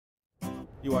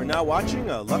You are now watching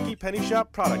a Lucky Penny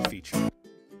Shop product feature.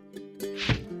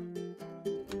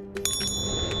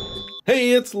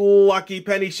 Hey, it's Lucky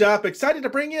Penny Shop. Excited to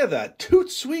bring you the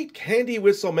Toot Sweet Candy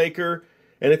Whistle Maker.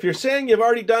 And if you're saying you've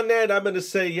already done that, I'm going to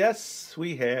say yes,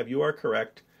 we have. You are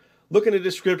correct. Look in the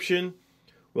description.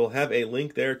 We'll have a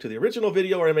link there to the original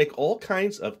video where I make all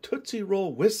kinds of Tootsie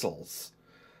Roll whistles.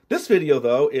 This video,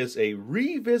 though, is a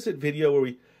revisit video where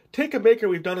we take a maker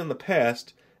we've done in the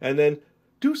past and then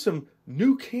do some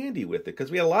new candy with it,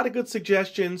 because we had a lot of good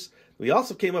suggestions. We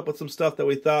also came up with some stuff that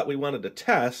we thought we wanted to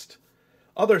test,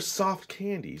 other soft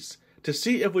candies, to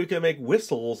see if we can make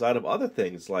whistles out of other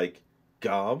things like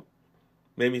gum,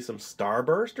 maybe some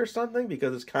Starburst or something,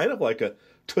 because it's kind of like a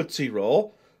Tootsie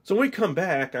Roll. So when we come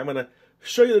back, I'm going to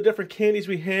show you the different candies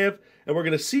we have, and we're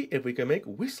going to see if we can make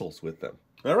whistles with them.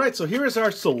 All right, so here is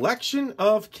our selection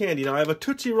of candy. Now I have a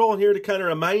Tootsie Roll in here to kind of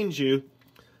remind you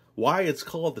why it's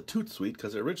called the Toot Sweet,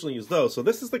 because it originally used those. So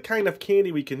this is the kind of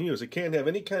candy we can use. It can't have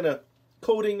any kind of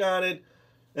coating on it,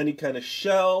 any kind of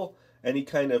shell, any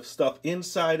kind of stuff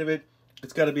inside of it.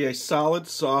 It's got to be a solid,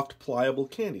 soft, pliable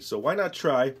candy. So why not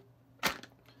try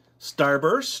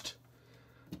Starburst,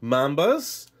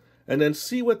 Mambas, and then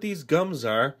see what these gums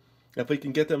are, if we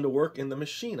can get them to work in the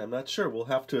machine. I'm not sure. We'll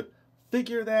have to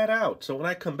figure that out. So when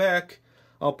I come back,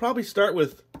 I'll probably start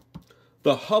with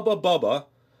the Hubba Bubba,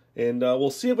 and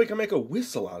we'll see if we can make a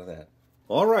whistle out of that.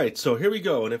 All right, so here we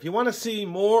go. And if you want to see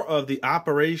more of the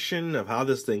operation of how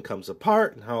this thing comes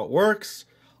apart and how it works,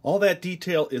 all that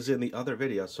detail is in the other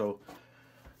video. So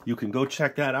you can go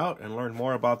check that out and learn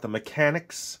more about the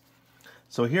mechanics.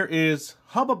 So here is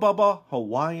Hubba Bubba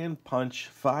Hawaiian Punch,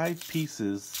 5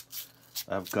 pieces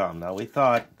of gum. Now we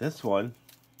thought this one,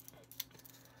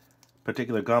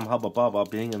 particular gum, Hubba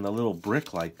Bubba, being in the little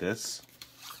brick like this,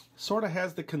 sort of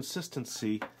has the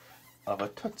consistency of a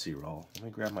Tootsie Roll. Let me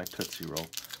grab my Tootsie Roll.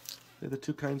 They're the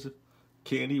two kinds of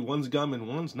candy. One's gum and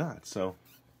one's not. So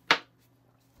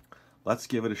let's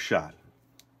give it a shot.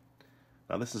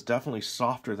 Now this is definitely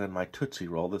softer than my Tootsie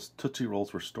Roll. This Tootsie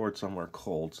Rolls were stored somewhere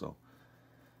cold. So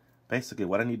basically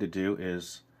what I need to do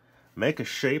is make a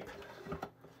shape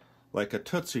like a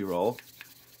Tootsie Roll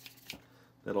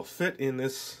that'll fit in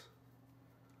this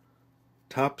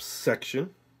top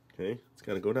section. Okay, it's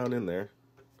got to go down in there.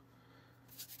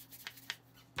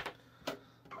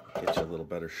 Get you a little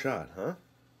better shot, huh?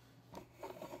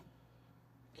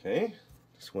 Okay,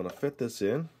 just want to fit this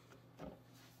in.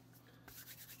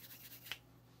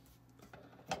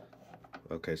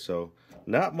 Okay, so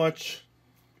not much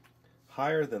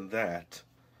higher than that.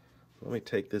 Let me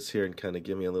take this here and kind of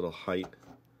give me a little height,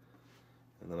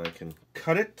 and then I can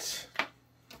cut it.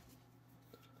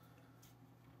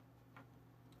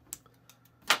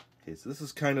 Okay, so this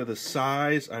is kind of the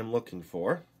size I'm looking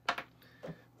for.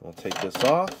 I'll take this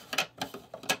off.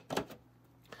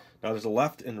 Now there's a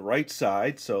left and right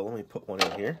side, so let me put one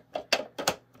in here.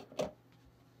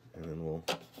 And then we'll,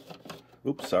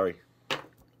 oops, sorry.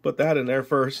 Put that in there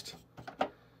first.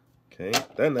 Okay,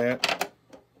 then that.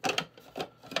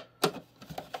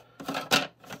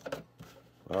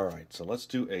 Alright, so let's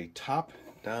do a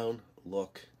top-down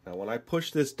look. Now when I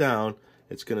push this down,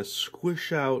 it's going to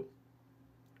squish out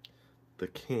the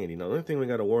candy. Now the only thing we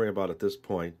got to worry about at this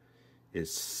point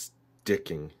is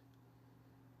sticking.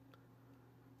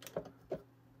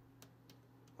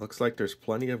 Looks like there's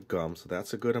plenty of gum, so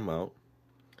that's a good amount.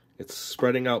 It's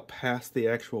spreading out past the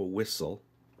actual whistle.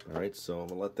 Alright, so I'm going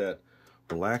to let that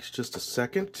relax just a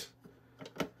second.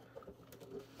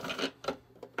 And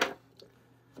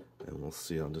we'll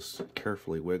see. I'll just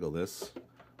carefully wiggle this.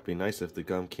 It'd be nice if the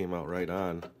gum came out right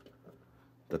on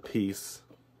the piece.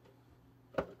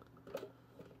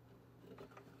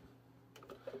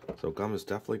 So gum is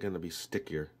definitely going to be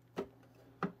stickier.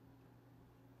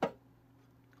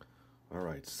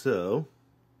 Alright, so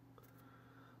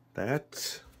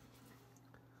that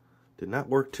did not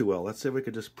work too well. Let's see if we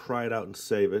could just pry it out and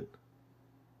save it.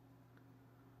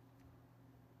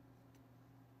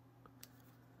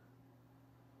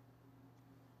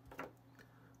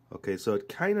 Okay, so it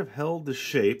kind of held the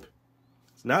shape.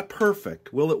 It's not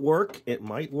perfect. Will it work? It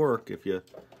might work if you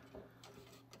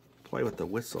play with the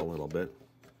whistle a little bit.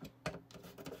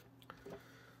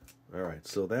 Alright,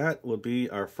 so that would be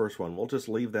our first one. We'll just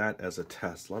leave that as a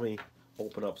test. Let me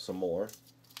open up some more.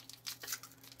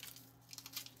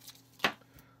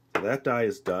 So that die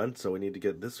is done, so we need to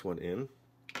get this one in.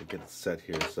 Get it set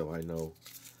here so I know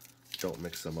don't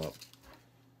mix them up.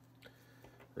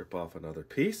 Rip off another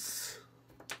piece.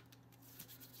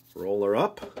 Roll her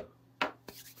up.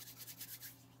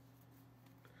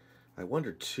 I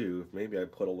wondered too, if maybe I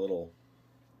put a little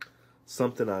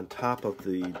something on top of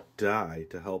the die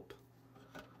to help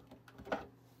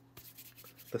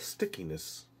the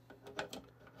stickiness.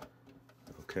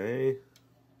 Okay,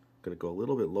 gonna go a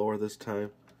little bit lower this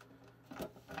time.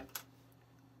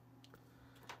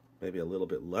 Maybe a little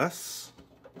bit less.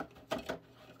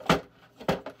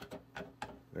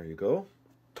 There you go.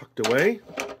 Tucked away.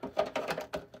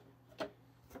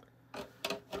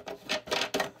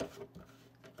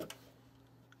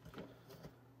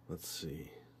 Let's see.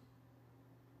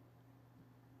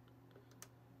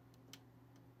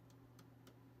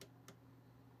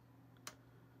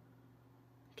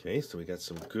 Okay, so we got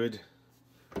some good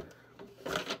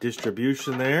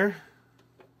distribution there.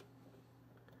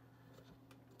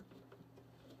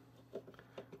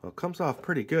 Well, it comes off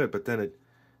pretty good, but then it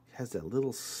has that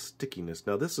little stickiness.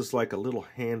 Now this is like a little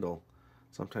handle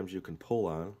sometimes you can pull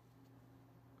on.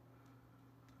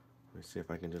 Let me see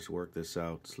if I can just work this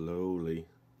out slowly.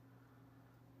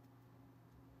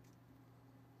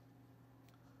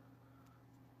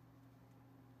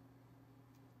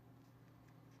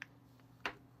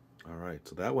 Alright,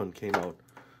 so that one came out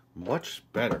much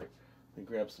better. Let me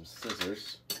grab some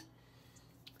scissors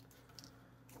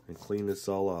and clean this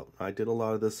all up. I did a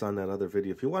lot of this on that other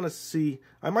video. If you want to see,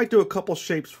 I might do a couple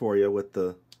shapes for you with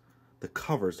the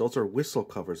covers. Those are whistle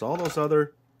covers. All those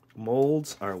other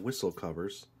molds are whistle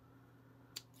covers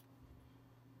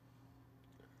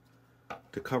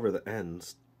to cover the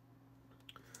ends.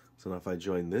 So now if I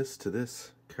join this to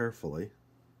this carefully,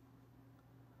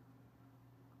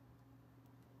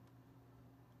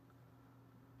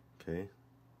 okay,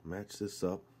 match this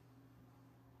up.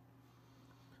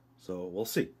 So we'll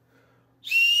see.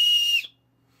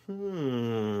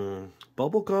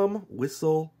 Bubblegum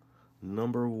whistle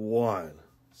number 1.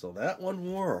 So that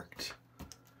one worked.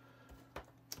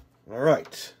 All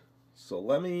right. So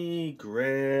let me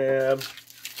grab.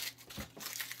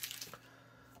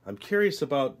 I'm curious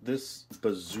about this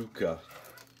bazooka.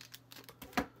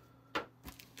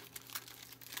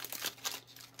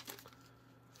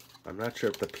 I'm not sure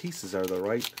if the pieces are the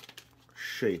right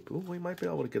shape. Ooh, we might be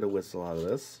able to get a whistle out of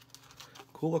this.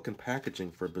 Cool looking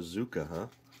packaging for bazooka, huh?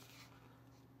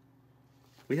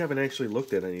 We haven't actually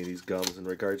looked at any of these gums in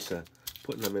regards to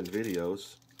putting them in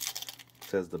videos. It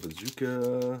says the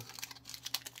bazooka.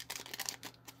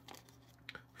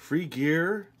 Free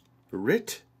gear.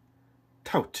 Writ.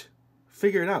 Toot.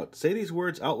 Figure it out. Say these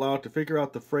words out loud to figure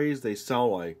out the phrase they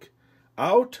sound like.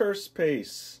 Outer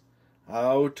space.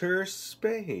 Outer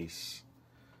space.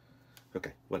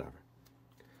 Okay, whatever.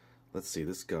 Let's see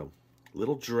this gum. A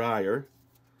little drier.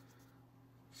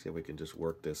 See if we can just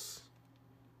work this.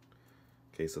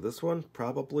 Okay, so this one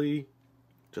probably,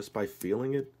 just by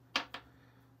feeling it,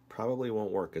 probably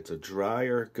won't work. It's a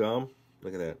drier gum.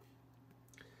 Look at that.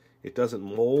 It doesn't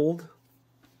mold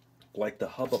like the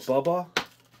Hubba Bubba.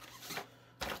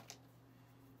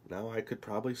 Now I could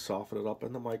probably soften it up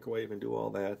in the microwave and do all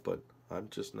that, but I'm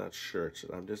just not sure.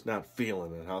 I'm just not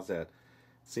feeling it. How's that? It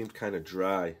seemed kind of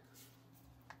dry.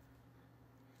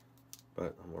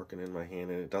 But I'm working in my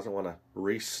hand and it doesn't want to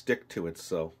re-stick to it,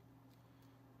 so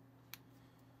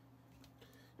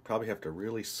you probably have to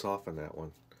really soften that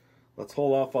one. Let's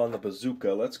hold off on the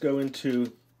bazooka. Let's go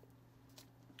into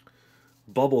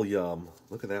Bubble Yum.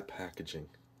 Look at that packaging.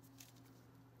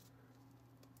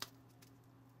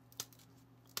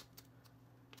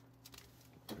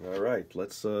 All right,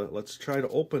 let's try to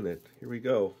open it. Here we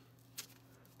go.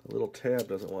 The little tab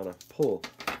doesn't want to pull.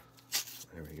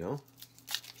 There we go.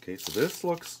 Okay, so this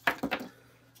looks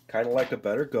kind of like a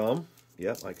better gum.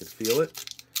 Yep, I could feel it.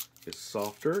 It's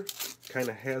softer. Kind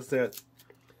of has that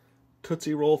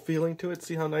Tootsie Roll feeling to it.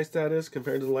 See how nice that is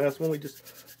compared to the last one we just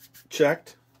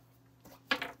checked.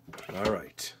 All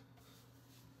right.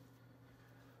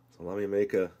 So let me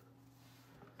make a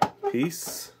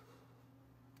piece.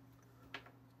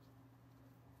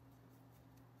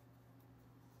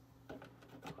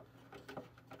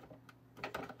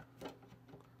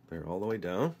 There, all the way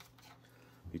down.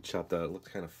 We chop that. It looks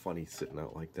kind of funny sitting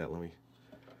out like that. Let me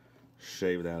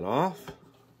shave that off.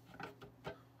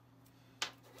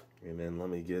 And then let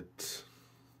me get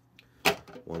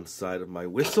one side of my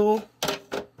whistle.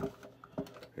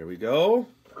 Here we go.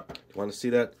 You want to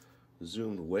see that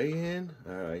zoomed way in?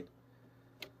 All right.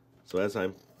 So as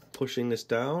I'm pushing this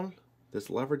down, this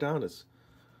lever down is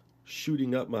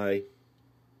shooting up my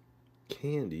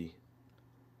candy.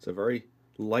 It's a very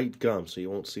light gum, so you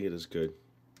won't see it as good.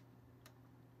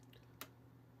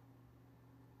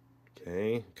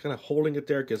 Okay, kind of holding it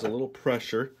there gives a little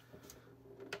pressure.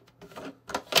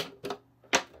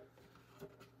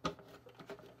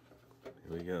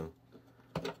 Here we go.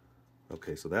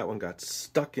 Okay, so that one got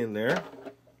stuck in there.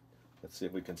 Let's see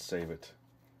if we can save it.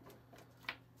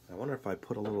 I wonder if I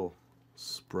put a little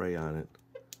spray on it.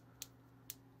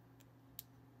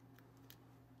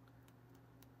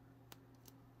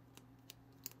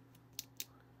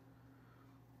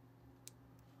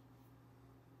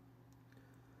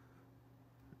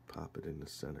 pop it in the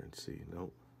center and see.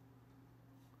 Nope.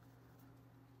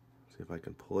 See if I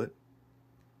can pull it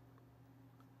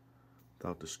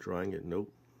without destroying it.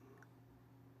 Nope.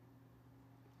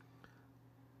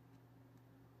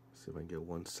 See if I can get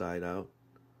one side out.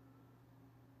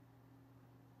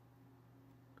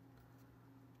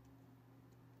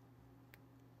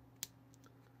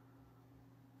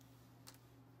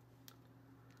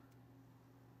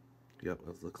 Yep,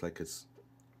 it looks like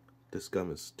this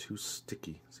gum is too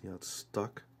sticky. See how it's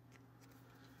stuck?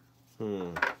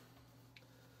 Let's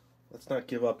not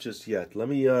give up just yet. Let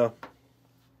me get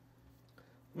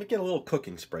a little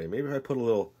cooking spray. Maybe if I put a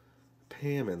little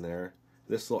Pam in there,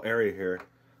 this little area here,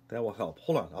 that will help.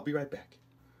 Hold on, I'll be right back.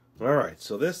 All right,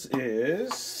 so this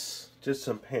is just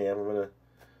some Pam. I'm gonna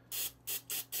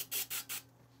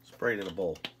spray it in a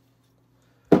bowl,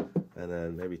 and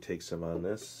then maybe take some on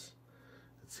this.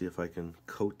 See if I can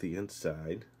coat the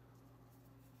inside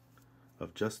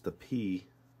of just the P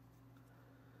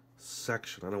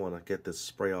section. I don't want to get this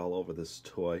spray all over this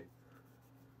toy.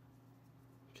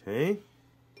 Okay.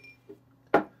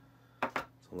 So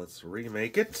let's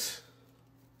remake it.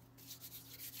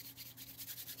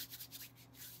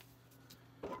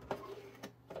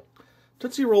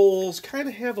 Tootsie Rolls kind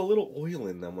of have a little oil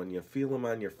in them when you feel them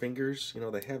on your fingers. You know,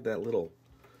 they have that little,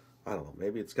 I don't know,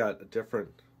 maybe it's got a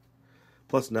different...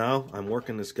 Plus now, I'm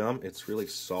working this gum, it's really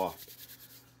soft.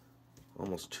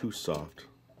 Almost too soft.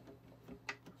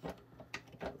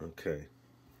 Okay.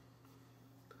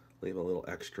 Leave a little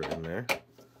extra in there.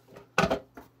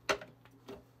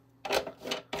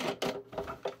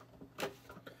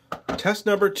 Test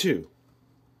number 2.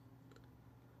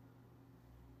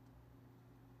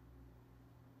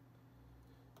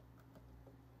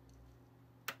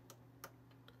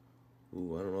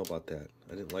 Ooh, I don't know about that.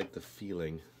 I didn't like the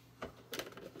feeling.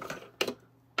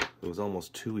 It was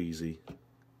almost too easy.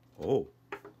 Oh,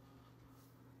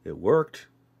 it worked.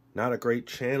 Not a great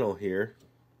channel here.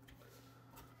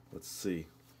 Let's see.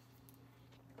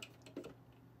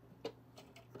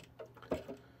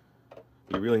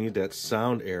 You really need that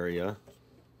sound area.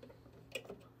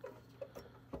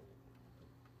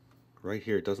 Right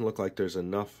here, it doesn't look like there's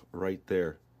enough right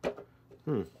there.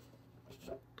 Tell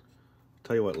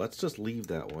you what, let's just leave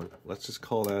that one. Let's just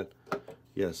call that,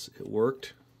 yes, it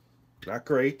worked. Not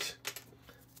great.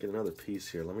 Get another piece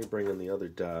here. Let me bring in the other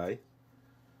die.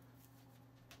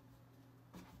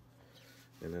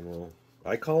 And then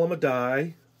I call them a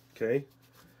die, okay?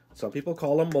 Some people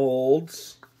call them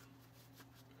molds.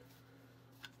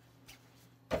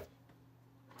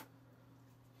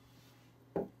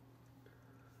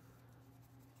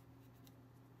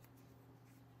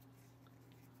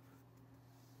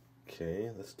 Okay,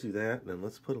 let's do that, and then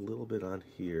let's put a little bit on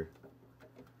here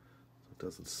so it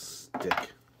doesn't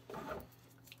stick.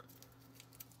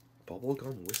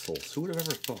 Bubblegum whistles. Who would have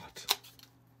ever thought?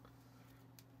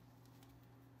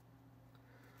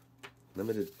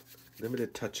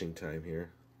 Limited touching time here.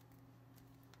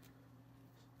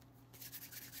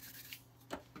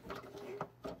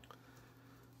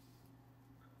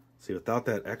 See, without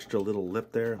that extra little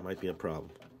lip there, it might be a problem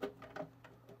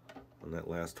on that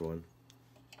last one.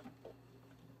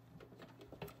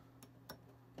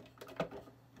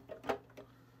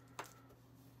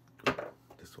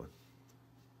 This one.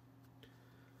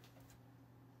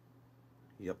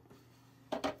 Yep.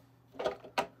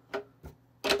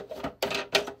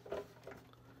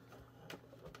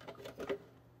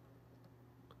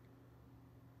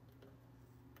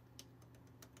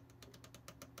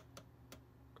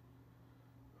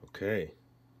 Okay.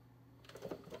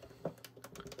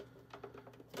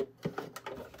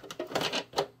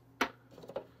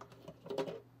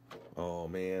 Oh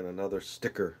man, another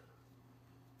sticker.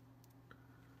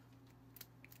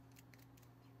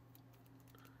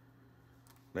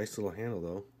 Nice little handle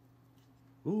though.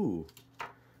 Ooh,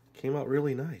 came out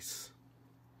really nice.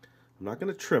 I'm not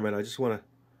going to trim it, I just want to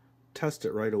test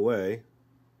it right away.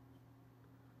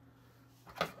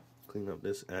 Clean up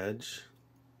this edge.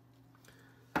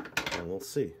 And we'll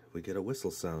see if we get a whistle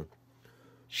sound.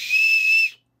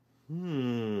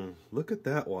 Look at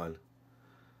that one.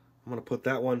 I'm going to put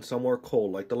that one somewhere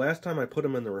cold. Like the last time I put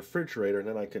them in the refrigerator, and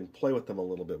then I can play with them a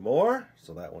little bit more.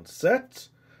 So that one's set.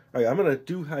 All right, I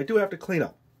do have to clean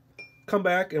up. Come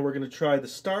back and we're going to try the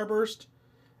Starburst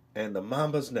and the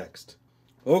Mambas next.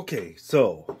 Okay,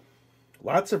 so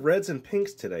lots of reds and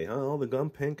pinks today, huh? All the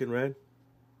gum pink and red.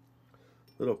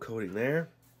 Little coating there.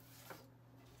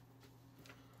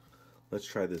 Let's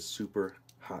try this super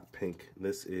hot pink.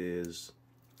 This is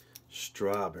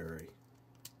strawberry.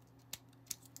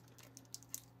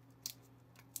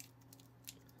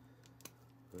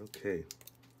 Okay.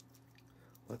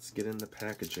 let's get in the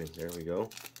packaging. There we go.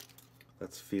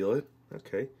 Let's feel it.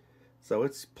 Okay, so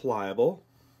it's pliable.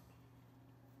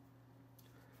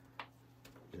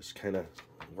 Just kind of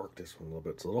work this one a little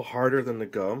bit. It's a little harder than the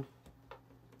gum.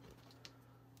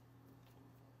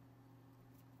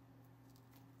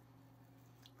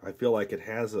 I feel like it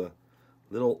has a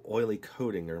little oily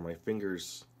coating, or my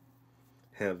fingers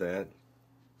have that.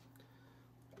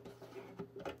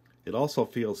 It also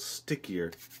feels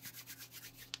stickier.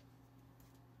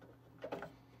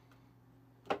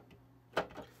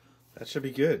 That should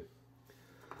be good.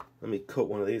 Let me coat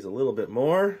one of these a little bit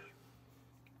more.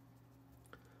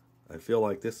 I feel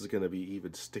like this is going to be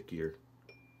even stickier.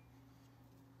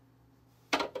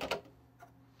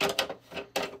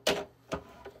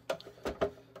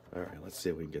 Alright, let's see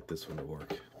if we can get this one to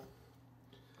work.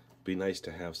 Be nice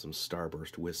to have some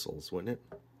Starburst whistles, wouldn't it?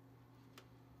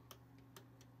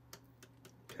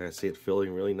 Okay, I see it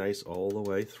filling really nice all the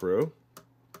way through.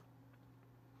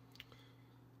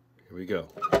 Here we go.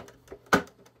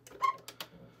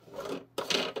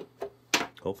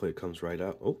 Hopefully it comes right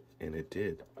out. Oh, and it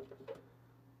did.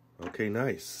 Okay,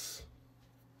 nice.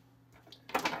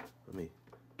 Let me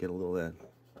get a little of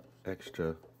that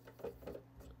extra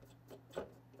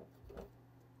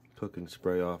cooking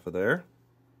spray off of there.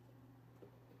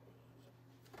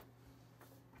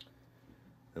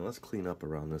 And let's clean up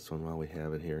around this one while we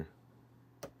have it here.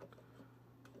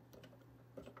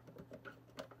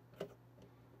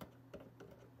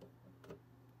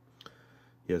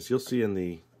 Yes, you'll see in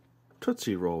the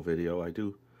Tootsie Roll video I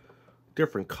do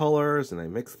different colors and I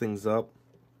mix things up.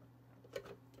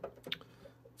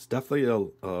 It's definitely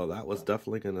that was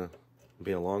definitely gonna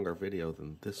be a longer video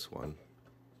than this one.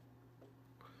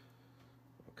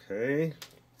 Okay.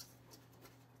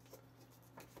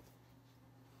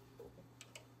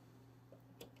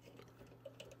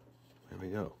 There we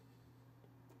go.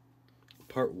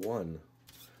 Part 1.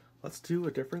 Let's do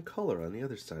a different color on the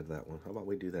other side of that one. How about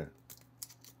we do that?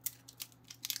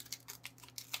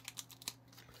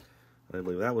 I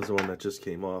believe that was the one that just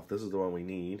came off. This is the one we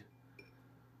need.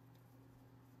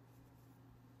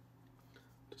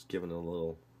 Just giving it a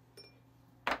little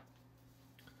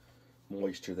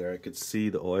moisture there. I could see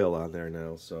the oil on there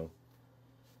now, so.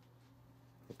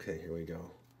 Okay, here we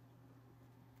go.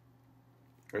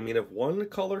 I mean, if one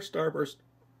color Starburst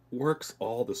works,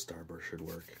 all the Starburst should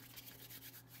work.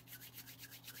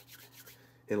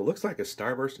 And it looks like a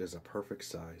Starburst is a perfect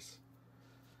size.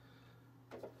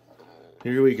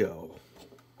 Here we go.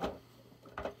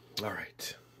 All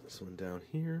right, this one down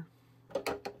here.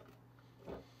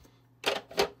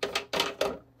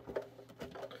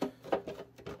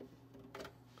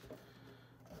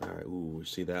 All right, ooh, you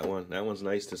see that one? That one's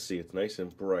nice to see. It's nice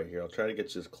and bright here. I'll try to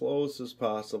get you as close as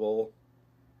possible.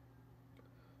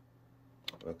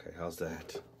 Okay, how's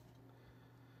that?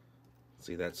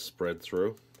 See that spread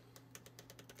through?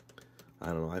 I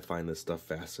don't know, I find this stuff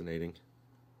fascinating.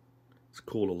 It's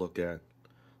cool to look at.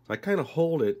 I kind of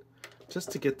hold it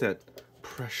just to get that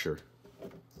pressure.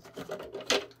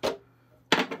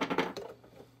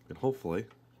 And hopefully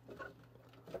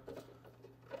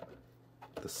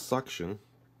the suction.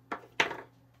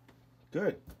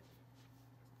 Good.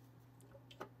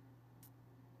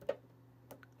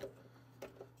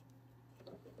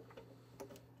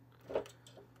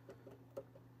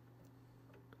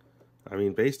 I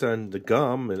mean, based on the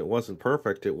gum, and it wasn't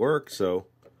perfect, it worked, so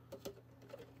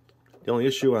the only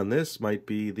issue on this might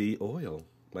be the oil.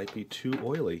 Might be too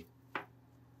oily.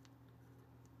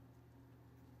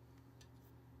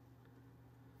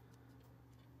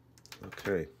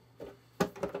 Okay.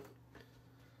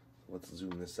 Let's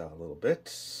zoom this out a little bit.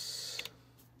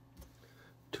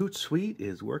 Toot Sweet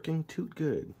is working toot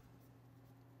good.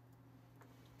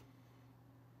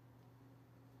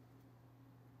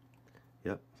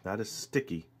 Yep, not as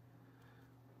sticky.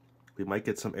 We might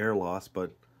get some air loss,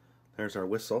 but there's our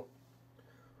whistle.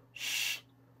 Shh.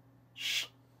 Shh.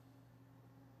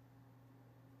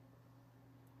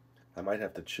 I might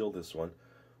have to chill this one.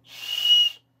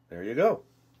 Shh. There you go.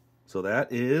 So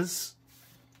that is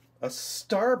a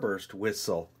Starburst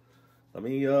whistle. Let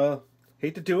me,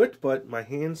 hate to do it, but my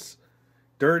hand's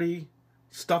dirty,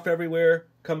 stuff everywhere.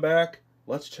 Come back.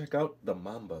 Let's check out the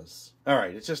Mambas.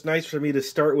 Alright, it's just nice for me to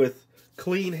start with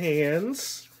clean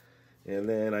hands. And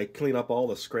then I clean up all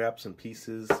the scraps and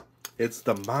pieces. It's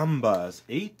the Mambas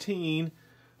 18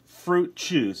 Fruit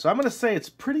Chews. So I'm going to say it's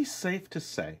pretty safe to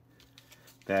say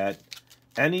that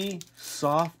any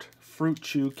soft fruit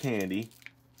chew candy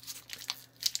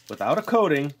without a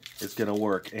coating is going to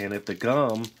work. And if the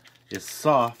gum is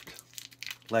soft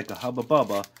like a Hubba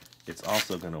Bubba, it's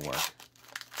also going to work.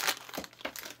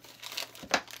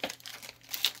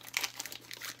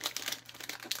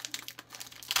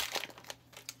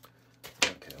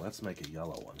 let's make a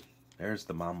yellow one. There's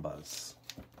the Mambas.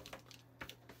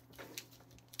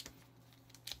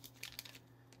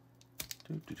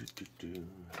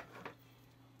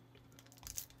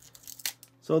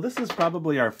 So this is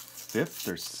probably our 5th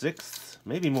or 6th,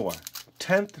 maybe more,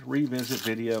 10th revisit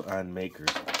video on makers.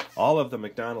 All of the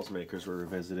McDonald's makers were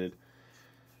revisited.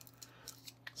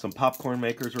 Some popcorn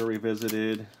makers were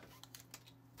revisited.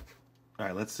 All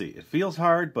right, let's see. It feels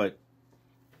hard, but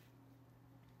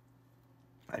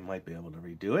I might be able to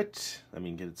redo it. I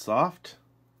mean, get it soft.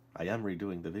 I am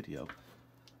redoing the video.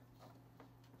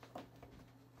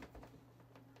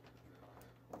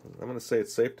 I'm going to say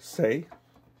it's safe to say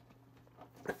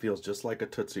it feels just like a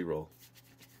Tootsie Roll.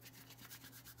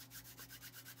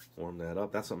 Warm that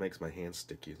up. That's what makes my hands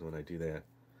sticky, is when I do that.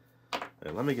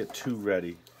 And let me get 2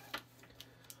 ready.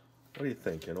 What do you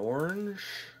think? An orange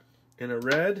and a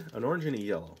red? An orange and a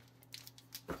yellow.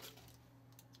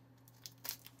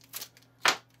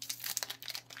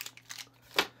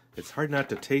 It's hard not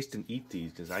to taste and eat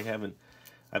these because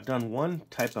I've done one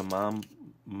type of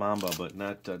Mamba, but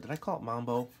not, did I call it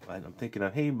Mambo? I'm thinking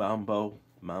of, hey, Mamba.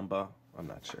 I'm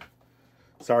not sure.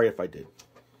 Sorry if I did.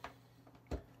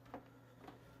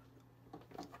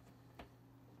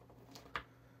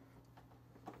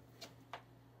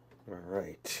 All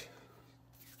right.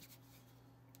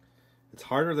 It's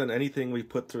harder than anything we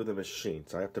put through the machine,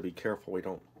 so I have to be careful we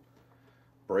don't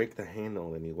break the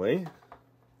handle anyway.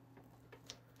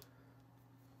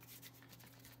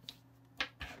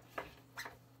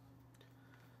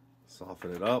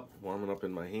 Soften it up, warming up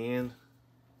in my hand.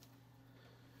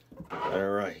 All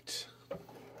right.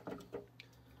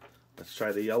 Let's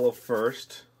try the yellow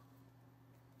first.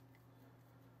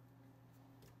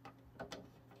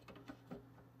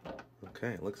 Okay,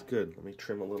 it looks good. Let me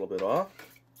trim a little bit off.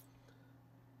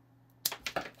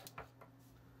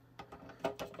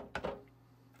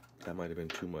 That might have been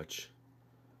too much.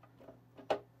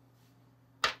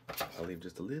 I'll leave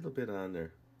just a little bit on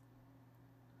there.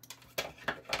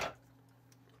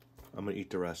 I'm gonna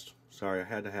eat the rest. Sorry, I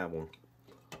had to have one.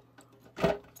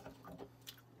 A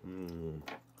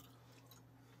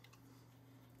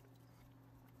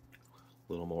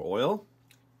little more oil.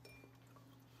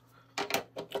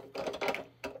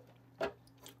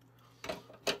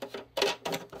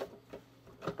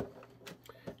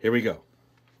 Here we go.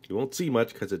 You won't see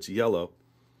much because it's yellow.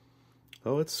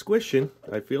 Oh, it's squishing.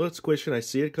 I feel it squishing. I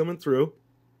see it coming through.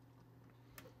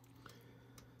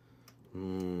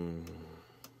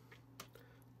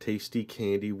 Tasty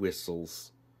candy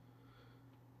whistles.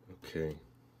 Okay.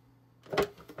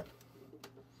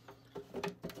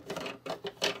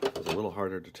 It's a little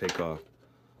harder to take off.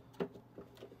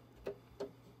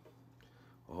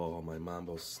 Oh, my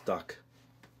Mambo's stuck.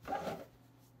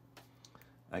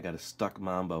 I got a stuck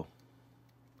Mambo.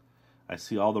 I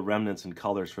see all the remnants and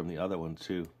colors from the other one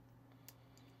too.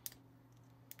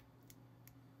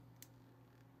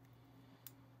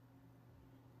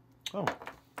 Oh.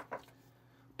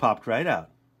 Popped right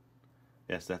out.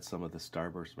 Yes, that's some of the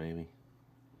Starburst maybe.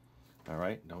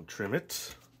 Alright, don't trim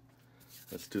it.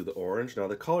 Let's do the orange. Now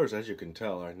the colors, as you can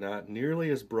tell, are not nearly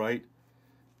as bright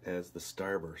as the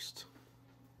Starburst.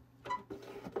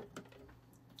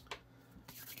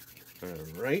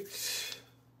 Alright.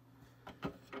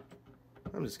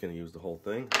 I'm just going to use the whole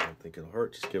thing. I don't think it'll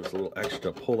hurt. Just give us a little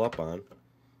extra pull up on.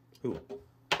 Ooh,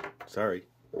 sorry.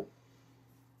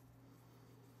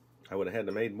 I would have had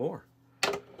to made more.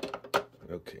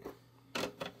 Okay.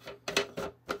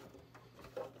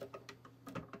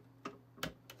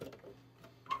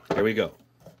 Here we go.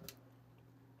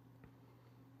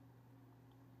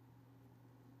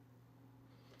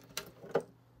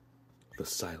 The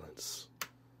silence.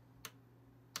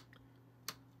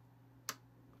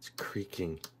 It's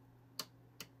creaking.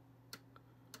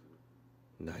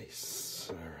 Nice.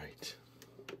 All right.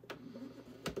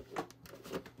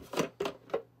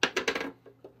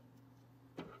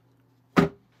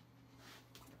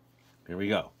 Here we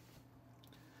go.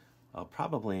 I'll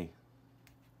probably,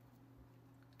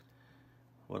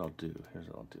 what I'll do, here's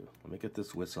what I'll do. Let me get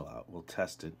this whistle out. We'll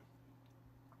test it.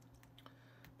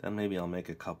 Then maybe I'll make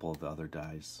a couple of the other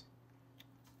dies.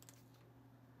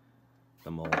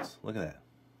 The molds. Look at that.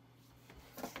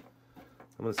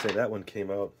 I'm going to say that one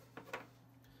came out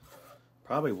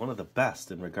probably one of the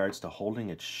best in regards to holding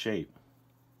its shape.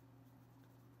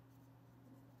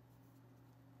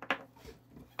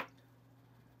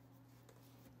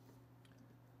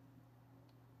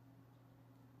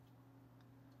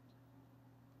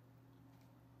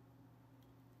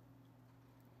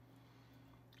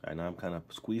 And now I'm kind of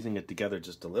squeezing it together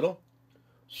just a little.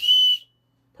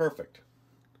 Perfect.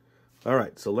 All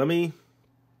right, so let me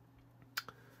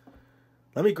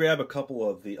Let me grab a couple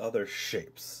of the other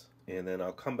shapes, and then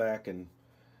I'll come back and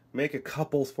make a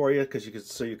couple for you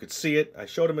so you could see it. I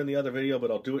showed them in the other video,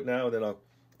 but I'll do it now, and then I'll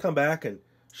come back and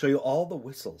show you all the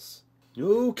whistles.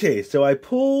 Okay, so I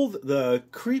pulled the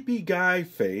creepy guy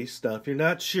face. Now, if you're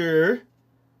not sure,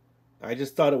 I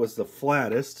just thought it was the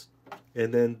flattest.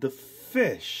 And then the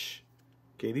fish.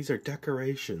 Okay, these are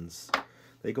decorations.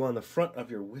 They go on the front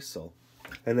of your whistle.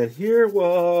 And then here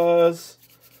was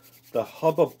the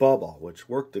Hubba Bubba, which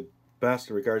worked the best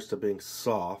in regards to being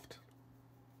soft.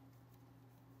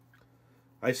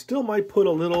 I still might put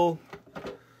a little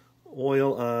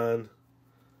oil on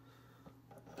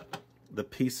the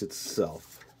piece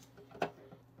itself.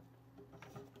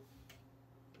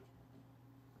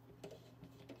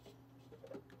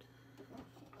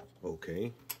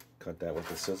 Okay, cut that with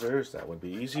the scissors. That would be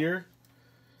easier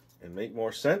and make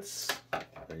more sense.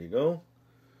 There you go.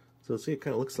 So see, it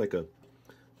kind of looks like a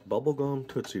bubblegum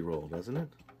Tootsie Roll, doesn't it?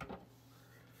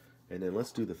 And then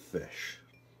let's do the fish.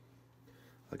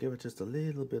 I'll give it just a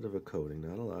little bit of a coating,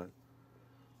 not a lot.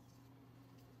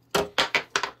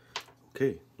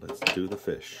 Okay, let's do the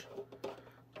fish.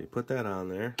 Okay, put that on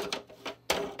there.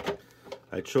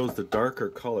 I chose the darker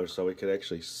color so we could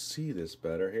actually see this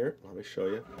better here. Let me show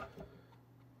you.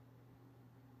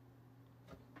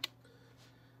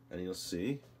 And you'll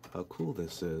see how cool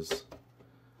this is.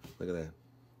 Look at that.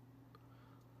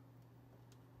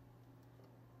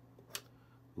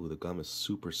 Ooh, the gum is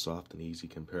super soft and easy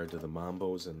compared to the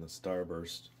Mambos and the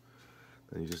Starburst.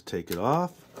 Then you just take it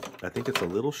off. I think it's a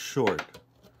little short.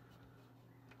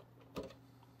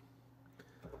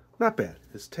 Not bad.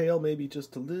 His tail may be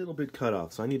just a little bit cut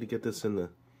off, so I need to get this in the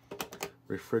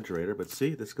refrigerator. But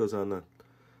see, this goes on the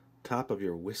top of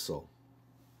your whistle.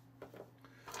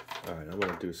 Alright, I'm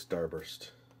going to do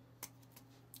Starburst.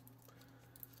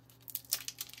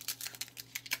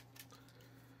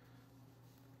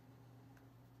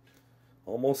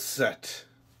 Almost set.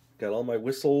 Got all my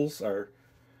whistles are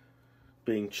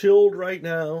being chilled right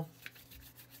now.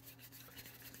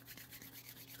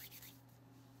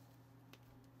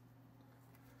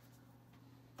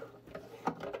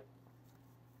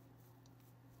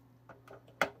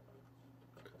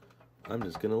 I'm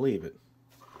just going to leave it.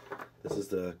 This is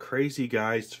the crazy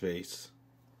guy's face.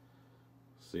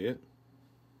 See it?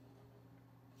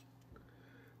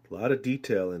 A lot of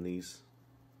detail in these.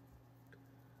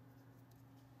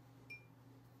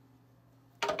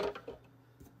 But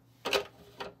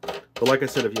like I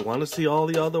said, if you want to see all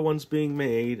the other ones being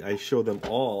made, I show them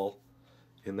all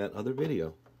in that other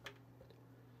video.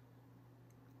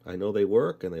 I know they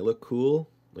work and they look cool.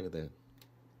 Look at that.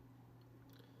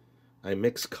 I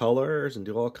mix colors and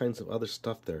do all kinds of other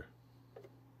stuff there.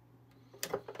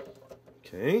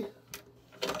 Okay.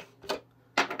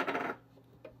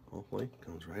 Hopefully it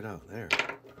comes right out there.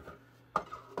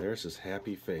 There's his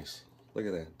happy face. Look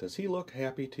at that. Does he look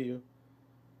happy to you?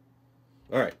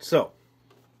 Alright, so.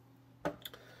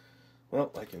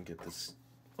 Well, I can get this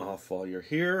off while you're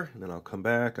here, and then I'll come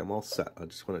back. I'm all set. I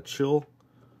just want to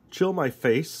chill my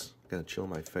face. Gotta chill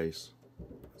my face.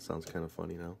 Sounds kind of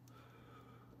funny now.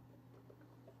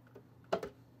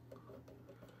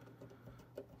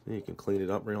 You can clean it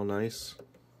up real nice.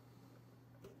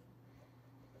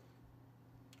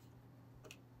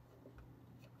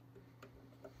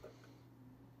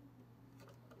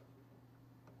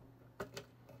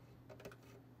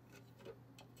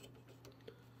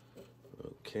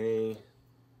 Okay. Let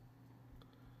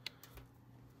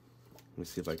me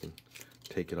see if I can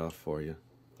take it off for you.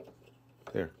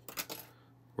 There.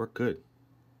 Work good.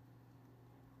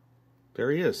 There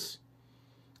he is.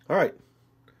 All right.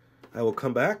 I will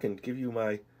come back and give you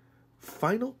my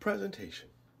final presentation.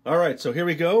 All right, so here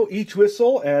we go. Each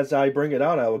whistle, as I bring it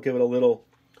out, I will give it a little.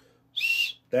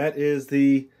 That is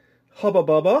the Hubba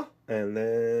Bubba, and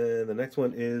then the next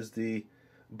one is the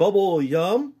Bubble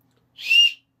Yum.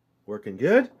 Working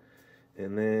good.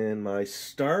 And then my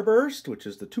Starburst, which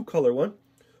is the two-color one,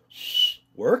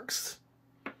 works.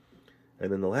 And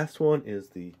then the last one is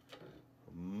the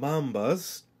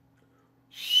Mambas,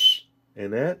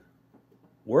 and that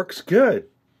works good.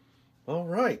 All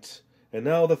right. And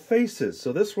now the faces.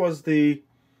 So this was the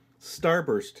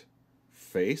Starburst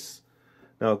face.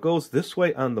 Now it goes this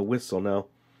way on the whistle. Now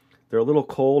they're a little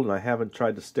cold and I haven't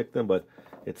tried to stick them, but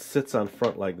it sits on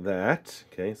front like that.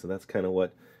 Okay, so that's kind of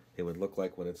what it would look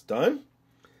like when it's done.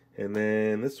 And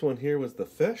then this one here was the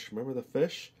fish. Remember the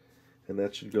fish? And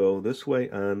that should go this way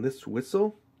on this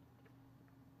whistle.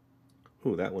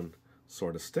 Ooh, that one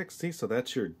sort of sticks. See, so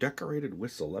that's your decorated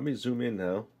whistle. Let me zoom in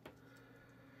now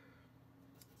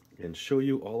and show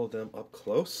you all of them up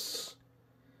close.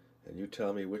 And you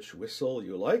tell me which whistle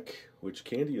you like, which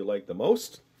candy you like the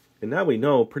most. And now we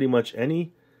know pretty much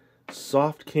any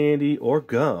soft candy or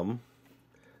gum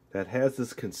that has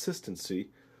this consistency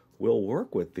will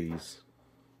work with these.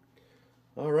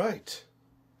 All right.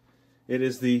 It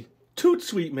is the Toot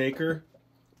Sweet Maker,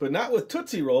 but not with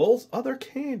Tootsie Rolls, other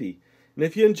candy. And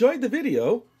if you enjoyed the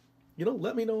video,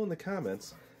 let me know in the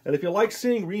comments. And if you like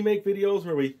seeing remake videos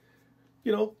where we,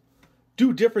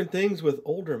 do different things with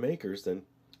older makers, then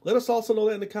let us also know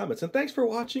that in the comments. And thanks for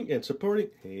watching and supporting.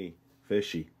 Hey,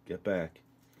 Fishy, get back.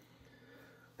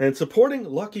 And supporting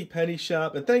Lucky Penny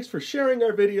Shop. And thanks for sharing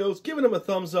our videos, giving them a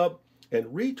thumbs up, and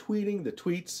retweeting the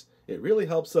tweets. It really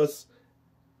helps us.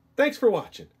 Thanks for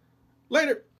watching.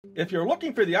 Later. If you're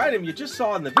looking for the item you just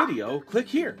saw in the video, click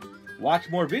here. Watch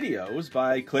more videos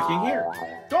by clicking here.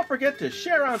 Don't forget to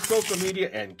share on social media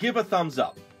and give a thumbs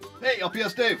up. Hey,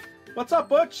 LPS-Dave. What's up,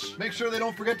 Butch? Make sure they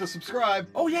don't forget to subscribe.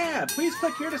 Oh yeah, please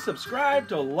click here to subscribe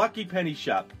to Lucky Penny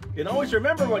Shop. And always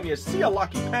remember, when you see a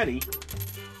lucky penny,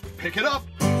 pick it up.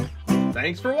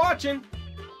 Thanks for watching.